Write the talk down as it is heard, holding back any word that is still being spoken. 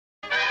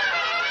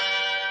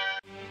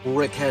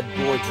Brickhead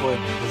Boy Toy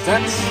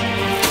presents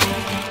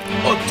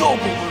a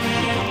double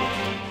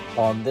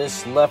review. On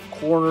this left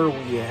corner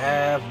we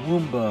have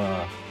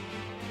Woma,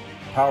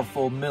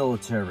 powerful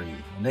military,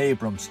 an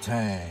Abrams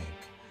tank.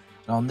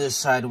 And on this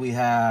side we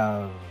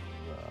have,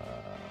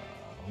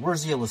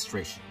 where's the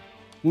illustration?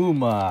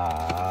 Woma,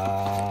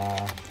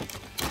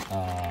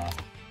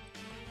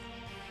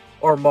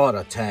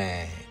 Armata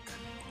tank.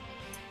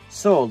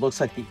 So it looks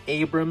like the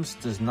Abrams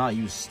does not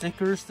use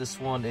stickers. This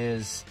one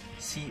is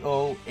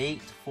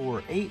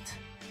CO848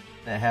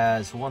 that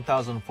has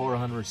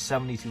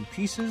 1,472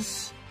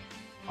 pieces.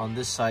 On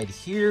this side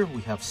here,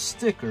 we have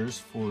stickers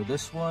for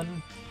this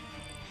one.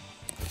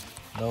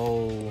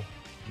 No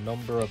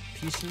number of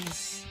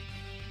pieces.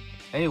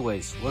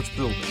 Anyways, let's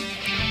build it.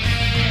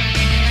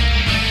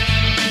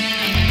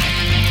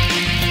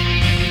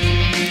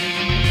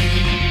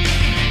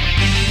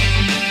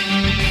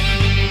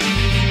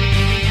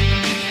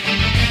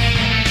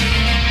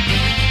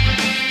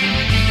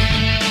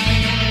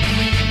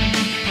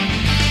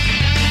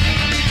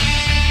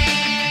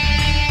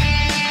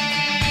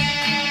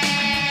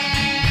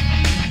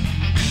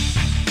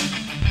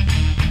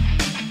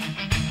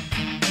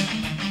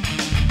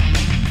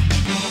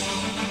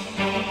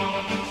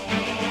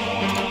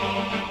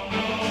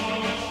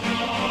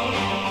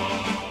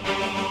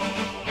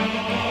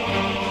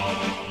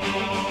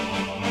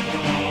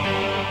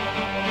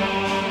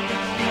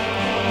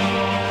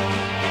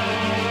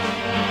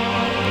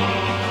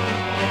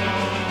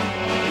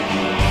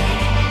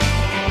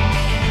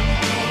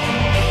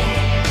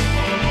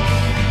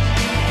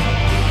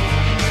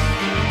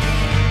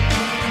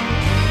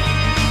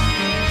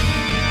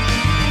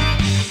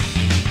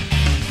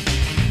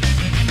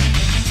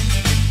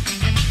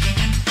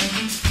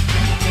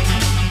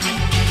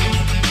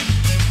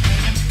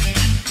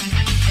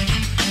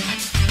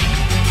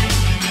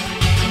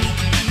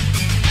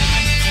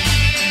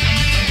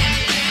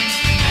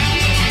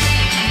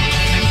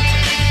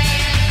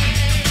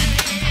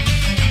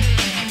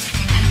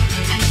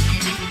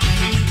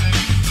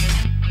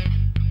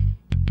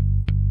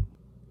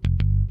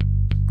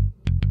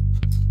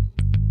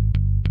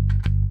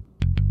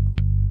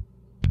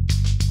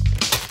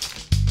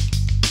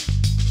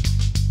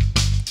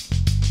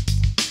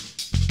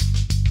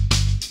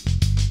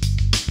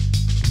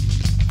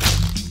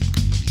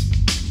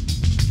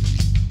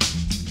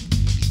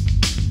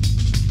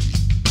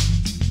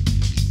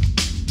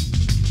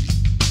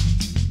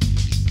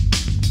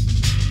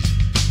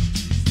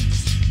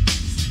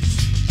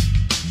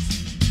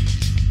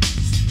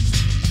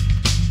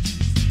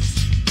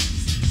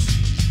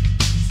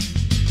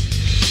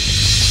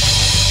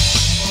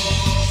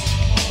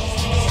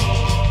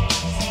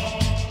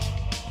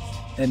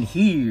 And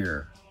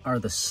here are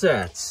the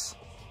sets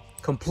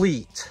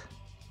complete.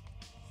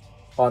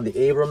 On the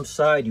Abrams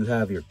side, you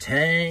have your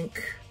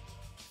tank,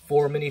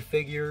 4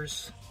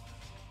 minifigures.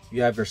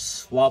 You have your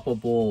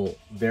swappable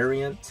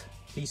variant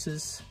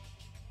pieces,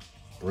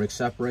 brake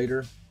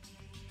separator,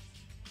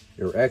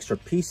 your extra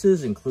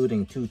pieces,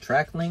 including 2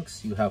 track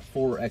links. You have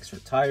 4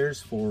 extra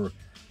tires for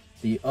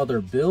the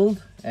other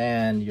build,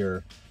 and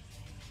your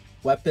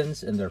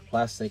weapons and their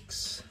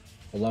plastics,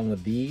 along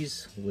with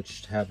these,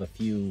 which have a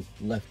few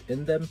left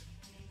in them.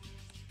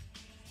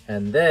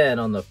 And then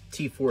on the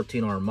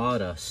T-14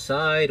 Armata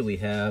side, we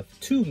have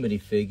 2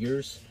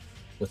 minifigures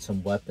with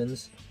some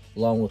weapons,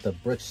 along with a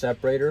brick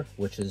separator,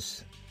 which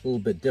is a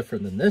little bit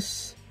different than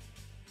this.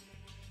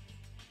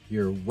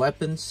 Your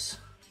weapons,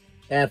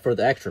 and for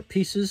the extra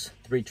pieces,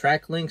 3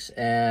 track links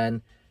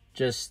and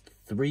just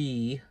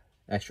 3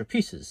 extra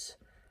pieces.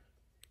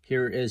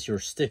 Here is your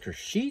sticker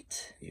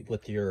sheet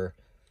with your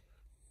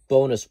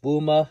bonus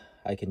Woma.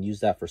 I can use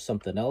that for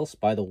something else.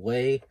 By the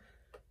way,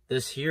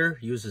 this here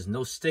uses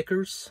no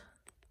stickers.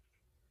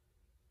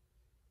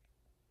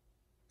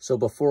 So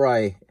before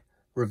I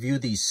review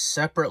these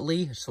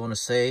separately, I just want to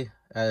say,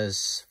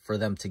 as for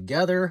them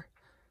together,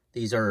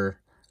 these are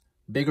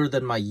bigger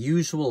than my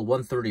usual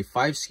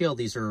 135 scale.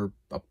 These are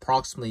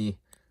approximately,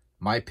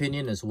 my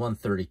opinion, is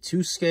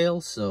 132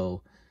 scale.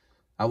 So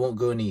I won't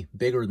go any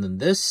bigger than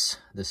this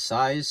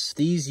size.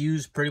 These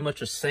use pretty much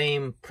the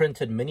same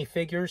printed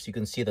minifigures. You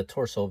can see the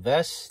torso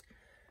vest.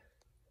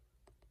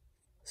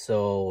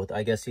 So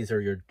I guess these are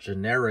your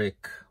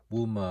generic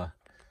Woma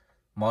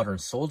modern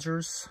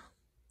soldiers.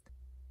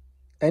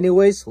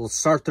 Anyways, we'll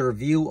start the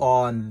review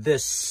on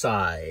this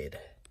side.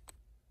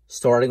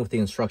 Starting with the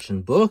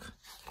instruction book.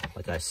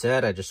 Like I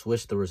said, I just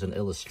wish there was an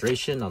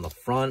illustration on the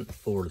front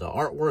for the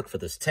artwork for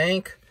this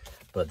tank,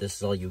 but this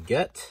is all you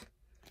get.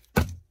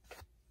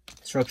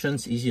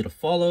 Instructions, easy to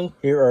follow.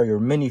 Here are your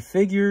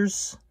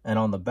minifigures, and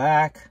on the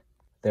back,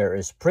 there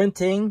is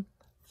printing,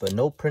 but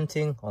no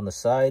printing on the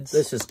sides.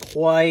 This is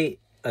quite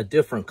a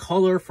different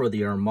color for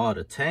the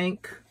Armata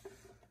tank,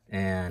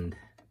 and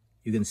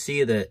you can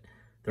see that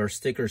there are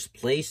stickers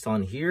placed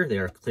on here. They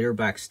are clear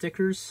back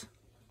stickers.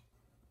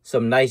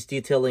 Some nice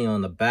detailing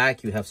on the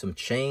back. You have some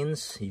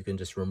chains you can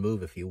just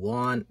remove if you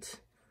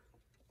want,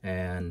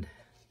 and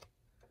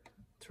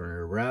turn it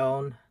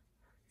around.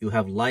 You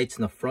have lights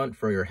in the front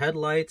for your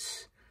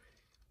headlights.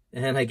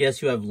 And I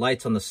guess you have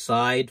lights on the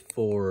side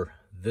for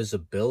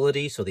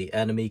visibility so the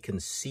enemy can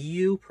see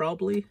you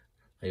probably.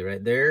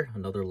 Right there,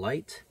 another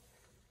light.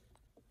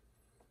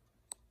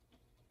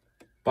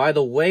 By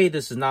the way,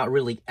 this is not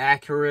really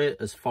accurate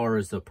as far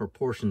as the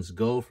proportions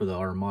go for the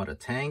Armata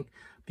tank,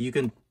 but you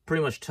can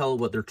pretty much tell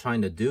what they're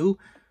trying to do.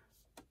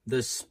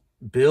 This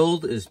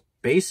build is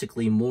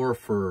basically more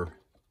for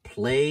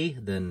play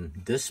than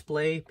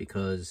display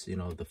because, you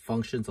know, the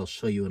functions I'll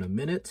show you in a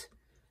minute.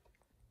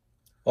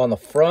 On the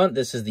front,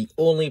 this is the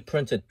only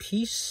printed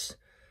piece.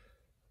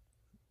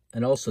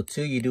 And also,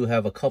 too, you do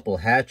have a couple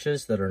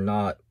hatches that are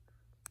not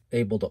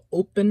able to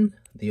open.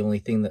 The only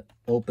thing that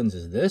opens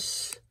is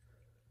this.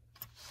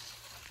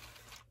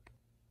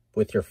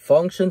 With your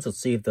functions, let's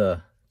see if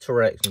the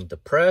turret can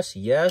depress.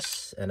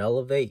 Yes. And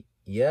elevate.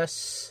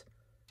 Yes.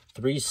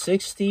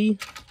 360.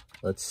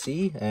 Let's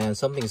see. And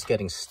something's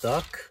getting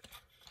stuck.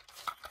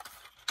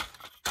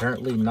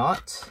 Apparently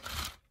not.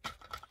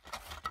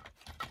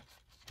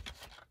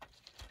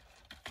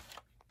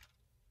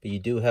 But you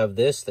do have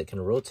this that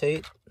can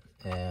rotate.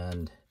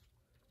 And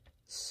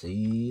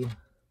see.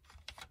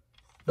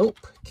 Nope.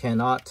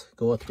 Cannot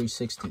go a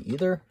 360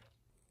 either.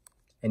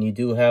 And you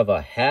do have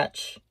a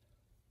hatch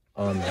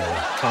on the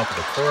top of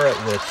the turret,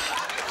 which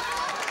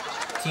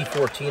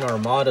T-14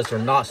 Armatas are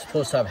not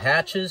supposed to have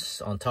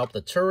hatches on top of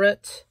the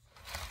turret.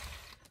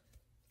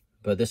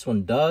 But this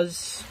one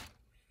does,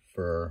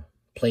 for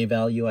play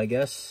value, I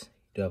guess.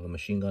 You do have a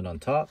machine gun on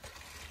top.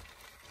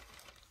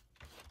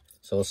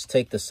 So let's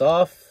take this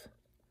off.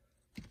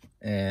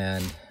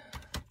 And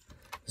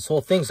this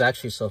whole thing's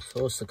actually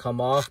supposed to come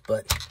off,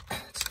 but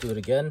let's do it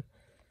again.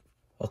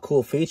 A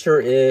cool feature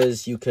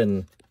is you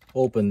can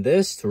open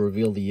this to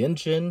reveal the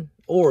engine,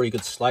 or you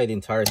could slide the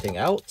entire thing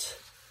out.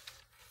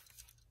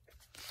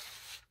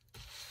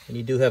 And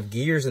you do have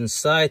gears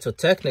inside, so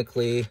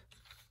technically,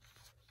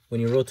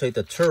 when you rotate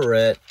the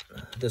turret,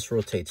 this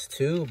rotates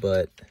too,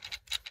 but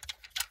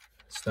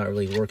it's not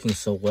really working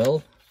so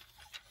well.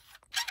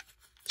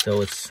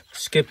 So it's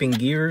skipping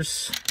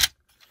gears.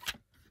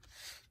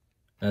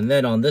 And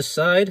then on this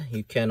side,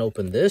 you can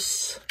open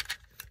this.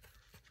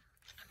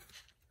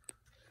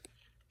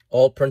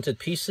 All printed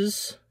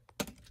pieces.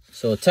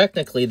 So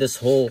technically, this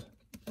whole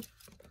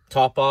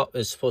top up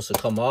is supposed to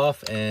come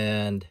off,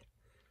 and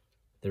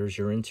there's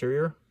your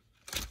interior.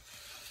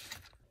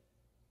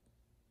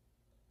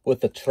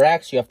 With the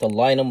tracks, you have to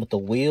line them with the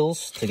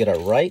wheels to get it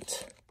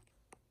right.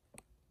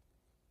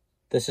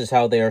 This is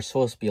how they are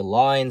supposed to be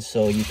aligned,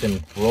 so you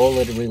can roll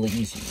it really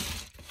easy.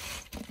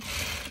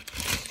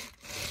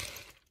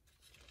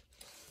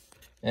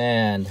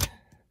 And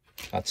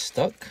got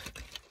stuck.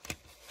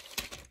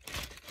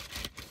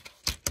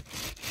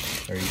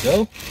 There you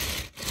go.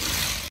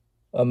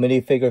 A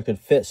minifigure could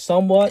fit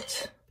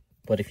somewhat,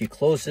 but if you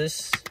close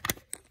this,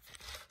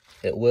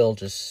 it will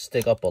just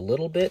stick up a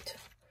little bit.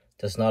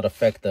 Does not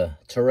affect the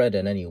turret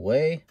in any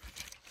way.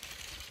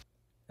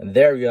 And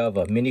there you have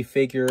a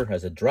minifigure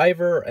as a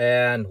driver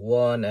and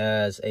one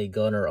as a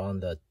gunner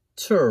on the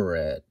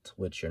turret,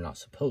 which you're not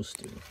supposed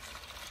to.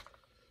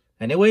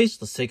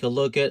 Anyways, let's take a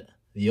look at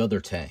the other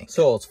tank.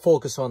 So let's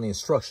focus on the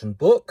instruction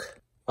book.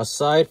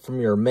 Aside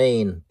from your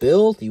main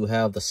build, you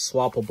have the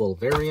swappable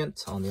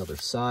variant on the other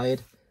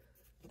side.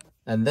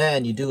 And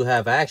then you do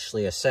have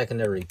actually a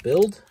secondary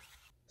build.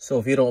 So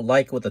if you don't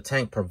like what the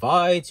tank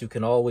provides, you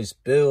can always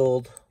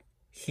build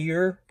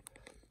here.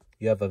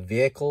 You have a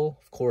vehicle.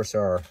 Of course,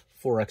 there are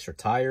 4 extra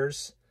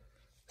tires.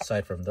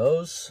 Aside from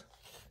those,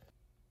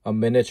 a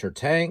miniature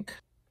tank.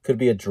 Could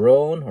be a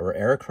drone or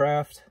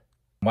aircraft.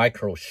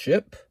 Micro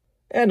ship.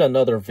 And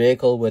another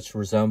vehicle which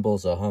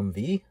resembles a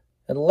Humvee.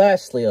 And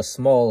lastly, a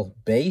small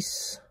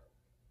base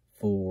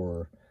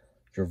for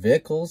your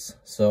vehicles.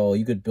 So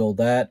you could build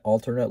that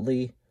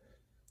alternately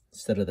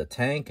instead of the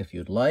tank if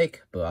you'd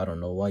like, but I don't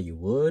know why you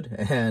would.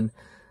 And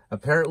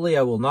apparently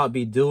I will not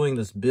be doing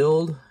this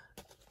build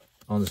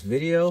on this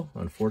video,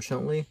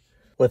 unfortunately.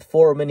 With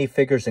 4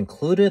 minifigures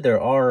included,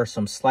 there are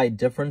some slight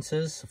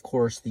differences. Of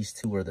course, these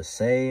two are the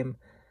same,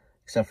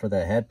 except for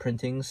the head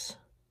printings.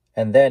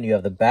 And then you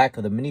have the back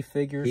of the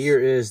minifigures. Here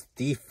is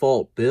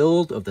default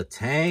build of the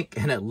tank,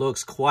 and it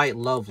looks quite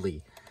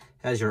lovely.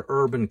 Has your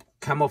urban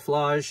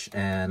camouflage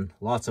and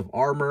lots of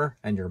armor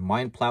and your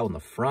mine plow in the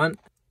front.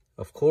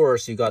 Of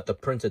course, you got the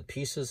printed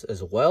pieces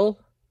as well.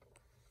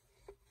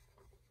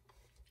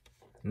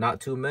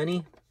 Not too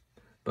many,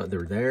 but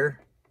they're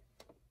there.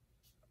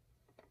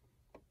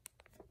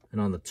 And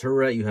on the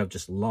turret, you have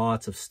just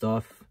lots of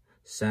stuff.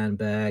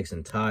 Sandbags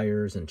and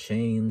tires and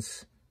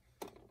chains.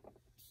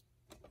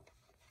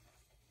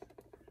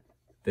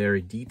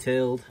 Very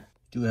detailed.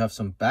 Do have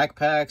some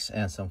backpacks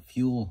and some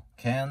fuel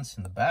cans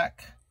in the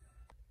back.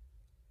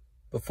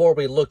 Before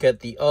we look at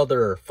the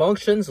other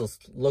functions, let's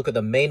look at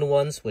the main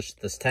ones, which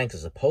this tank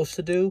is supposed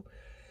to do.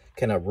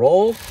 Can it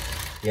roll?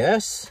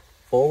 Yes.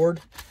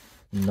 Forward?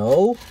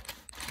 No.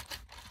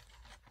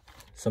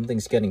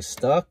 Something's getting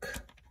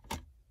stuck.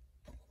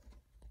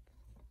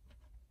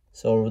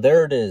 So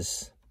there it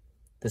is.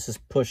 This is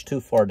pushed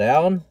too far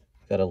down.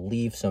 Got to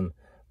leave some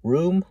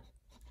room.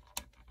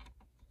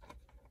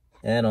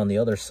 And on the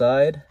other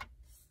side,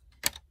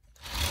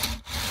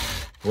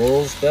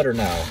 rolls better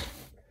now.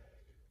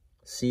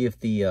 See if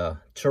the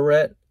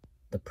turret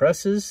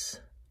depresses.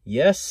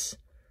 Yes.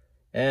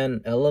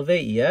 And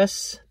elevate.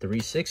 Yes.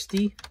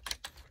 360.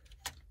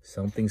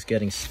 Something's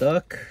getting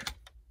stuck.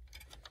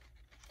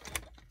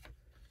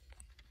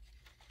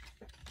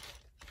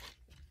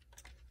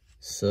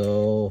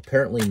 So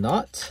apparently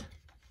not.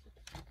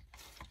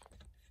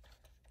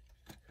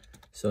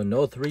 So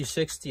no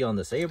 360 on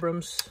this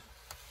Abrams.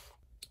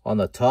 On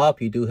the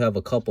top, you do have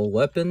a couple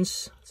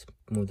weapons. Let's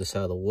move this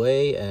out of the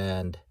way,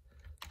 and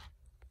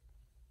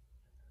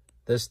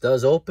this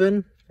does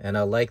open, and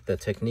I like the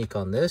technique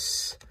on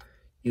this.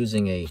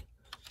 Using a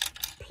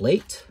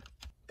plate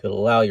could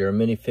allow your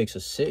minifigs to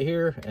sit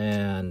here,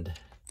 and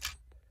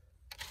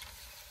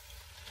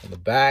in the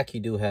back,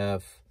 you do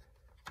have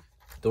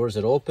doors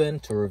that open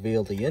to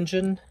reveal the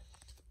engine.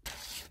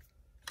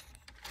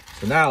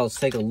 So now let's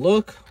take a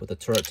look with the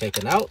turret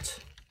taken out.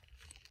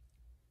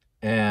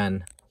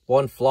 And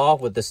one flaw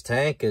with this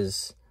tank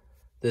is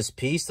this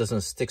piece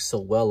doesn't stick so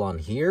well on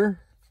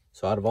here.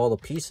 So out of all the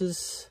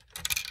pieces,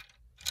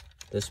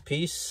 this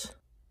piece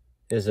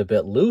is a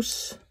bit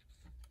loose.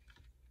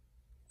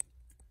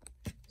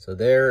 So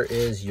there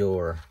is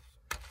your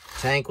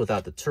tank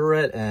without the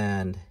turret,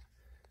 and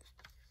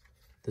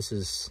this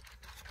is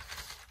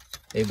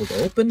able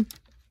to open.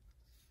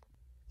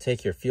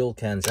 Take your fuel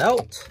cans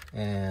out,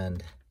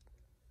 and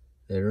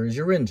there is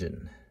your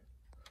engine.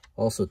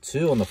 Also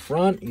too, on the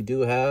front, you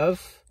do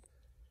have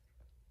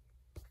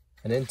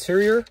an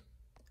interior.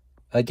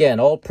 Again,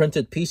 all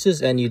printed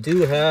pieces, and you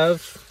do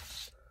have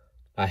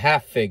a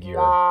half figure.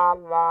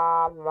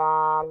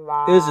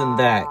 Isn't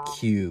that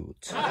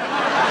cute?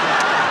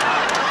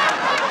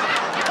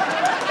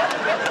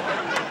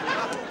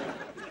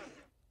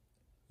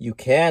 You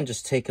can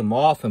just take him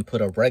off and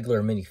put a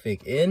regular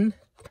minifig in,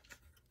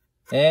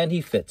 and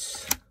he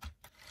fits.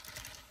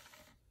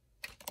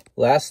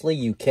 Lastly,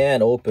 you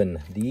can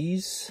open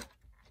these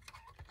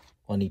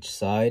on each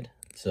side.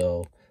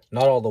 So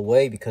not all the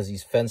way, because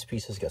these fence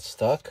pieces get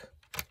stuck.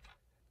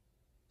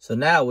 So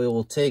now we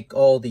will take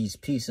all these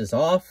pieces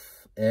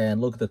off and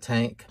look at the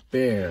tank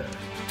bare.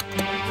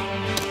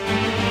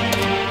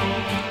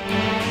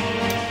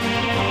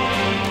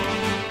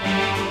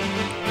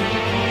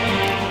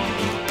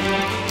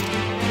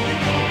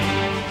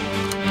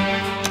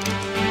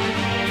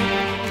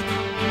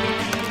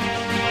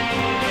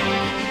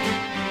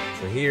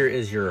 So here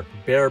is your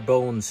bare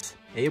bones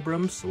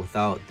Abrams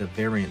without the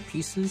variant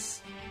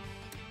pieces.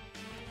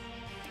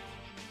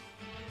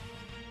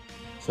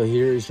 So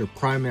here is your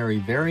primary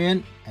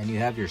variant, and you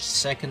have your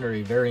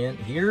secondary variant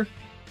here.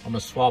 I'm gonna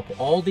swap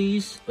all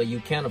these, but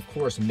you can of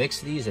course mix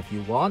these if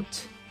you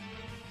want.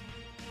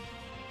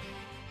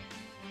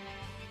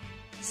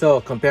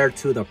 So compared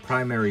to the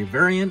primary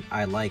variant,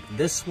 I like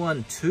this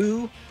one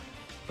too,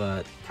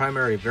 but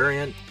primary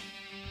variant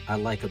I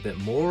like a bit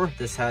more.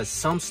 This has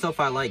some stuff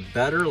I like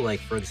better, like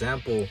for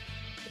example,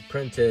 the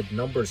printed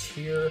numbers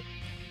here,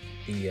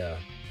 the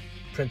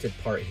printed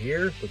part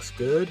here looks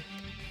good.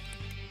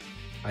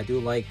 I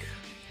do like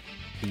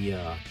the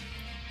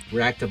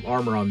reactive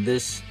armor on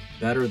this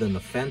better than the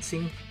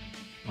fencing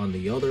on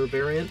the other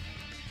variant.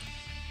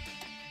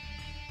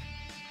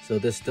 So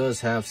this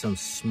does have some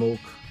smoke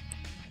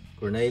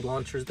grenade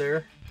launchers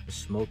there,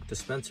 smoke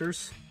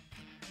dispensers.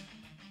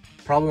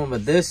 Problem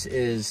with this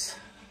is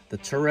the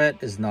turret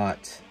is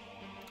not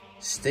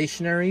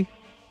stationary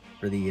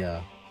for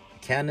the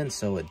cannon,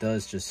 so it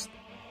does just,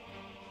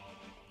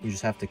 you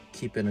just have to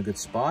keep it in a good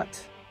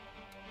spot.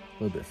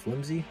 A little bit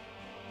flimsy.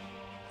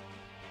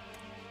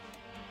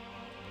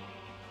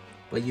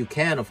 But you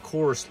can, of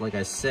course, like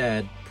I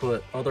said,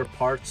 put other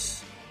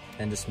parts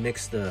and just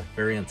mix the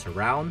variants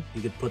around.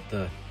 You could put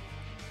the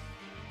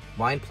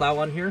mine plow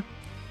on here.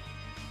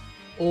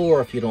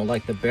 Or if you don't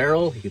like the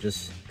barrel, you could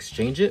just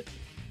exchange it.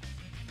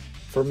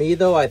 For me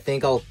though, I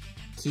think I'll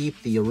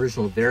keep the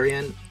original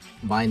variant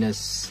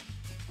minus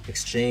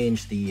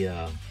exchange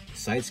the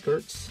side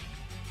skirts.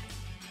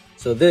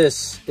 So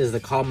this is the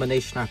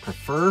combination I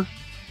prefer.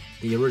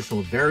 The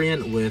original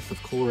variant with,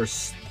 of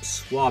course,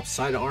 swap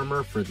side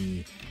armor for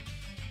the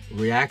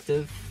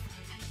reactive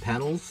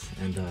panels,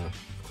 and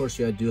of course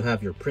you do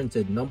have your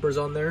printed numbers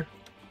on there.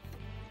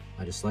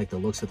 I just like the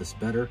looks of this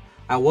better.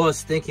 I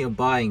was thinking of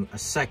buying a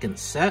second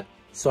set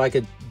so I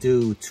could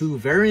do two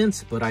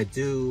variants, but I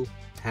do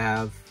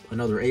have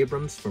another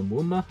Abrams from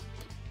Woma.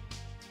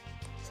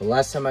 So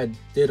last time I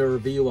did a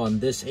review on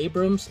this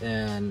Abrams,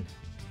 and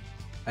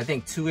I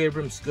think 2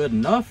 Abrams good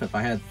enough. If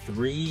I had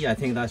 3, I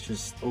think that's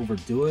just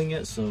overdoing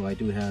it. So I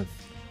do have,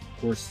 of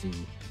course, the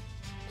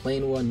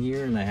plain one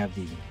here, and I have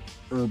the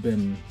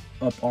urban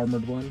up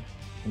armored one,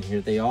 and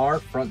here they are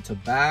front to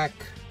back.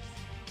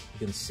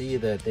 You can see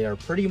that they are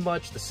pretty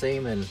much the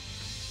same in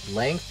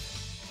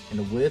length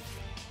and width,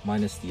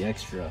 minus the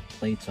extra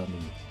plates on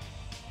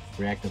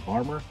the reactive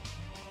armor.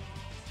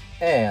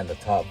 And the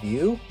top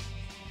view.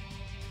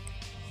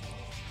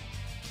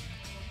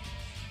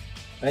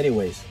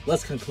 Anyways,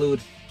 let's conclude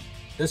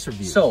this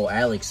review. So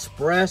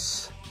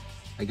AliExpress,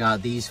 I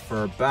got these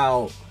for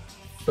about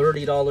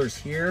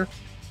 $30 here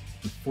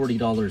and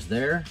 $40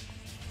 there.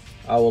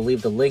 I will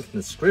leave the link in the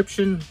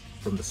description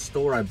from the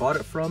store I bought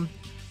it from.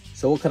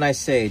 So what can I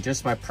say?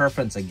 Just my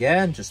preference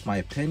again, just my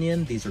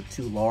opinion. These are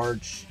too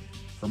large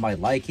for my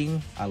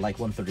liking. I like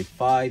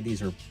 135.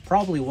 These are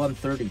probably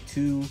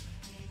 132,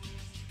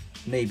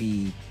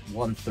 maybe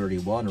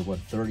 131 or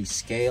 130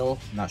 scale.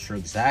 I'm not sure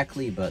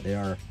exactly, but they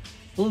are a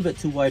little bit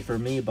too wide for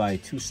me by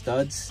two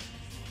studs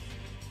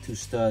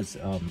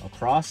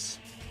across.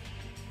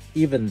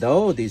 Even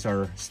though these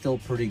are still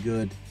pretty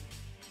good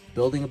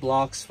building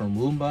blocks from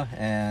Woma,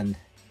 and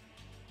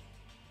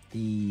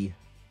the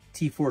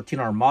T-14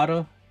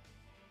 Armata,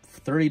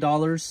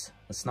 $30.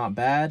 That's not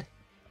bad.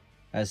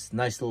 Has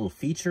nice little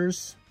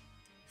features.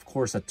 Of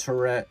course, a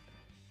turret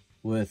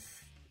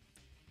with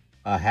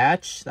a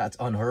hatch. That's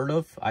unheard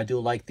of. I do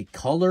like the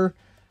color.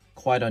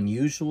 Quite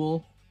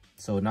unusual.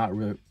 So not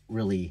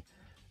really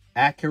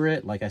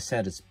accurate. Like I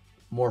said, it's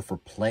more for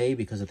play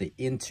because of the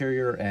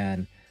interior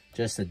and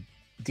just the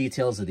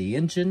details of the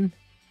engine.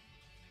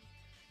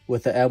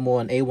 With the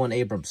M1A2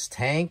 Abrams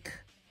tank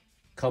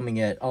coming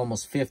at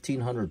almost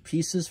 1,500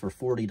 pieces for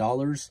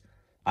 $40.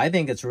 I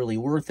think it's really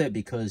worth it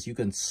because you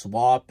can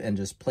swap and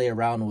just play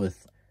around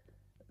with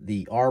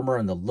the armor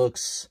and the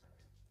looks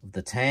of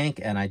the tank.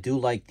 And I do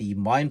like the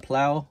mine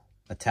plow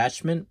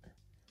attachment.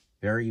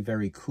 Very,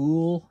 very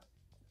cool.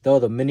 Though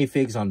the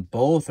minifigs on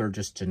both are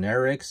just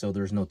generic, so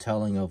there's no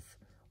telling of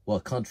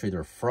what country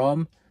they're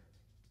from.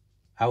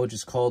 I would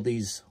just call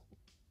these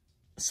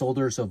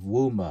soldiers of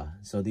Woma.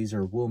 So these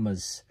are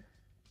Woma's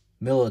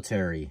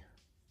military.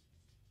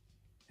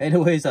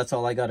 Anyways, that's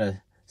all I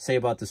gotta say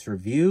about this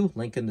review.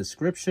 Link in the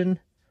description.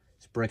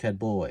 It's Brickhead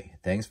Boy.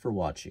 Thanks for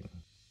watching.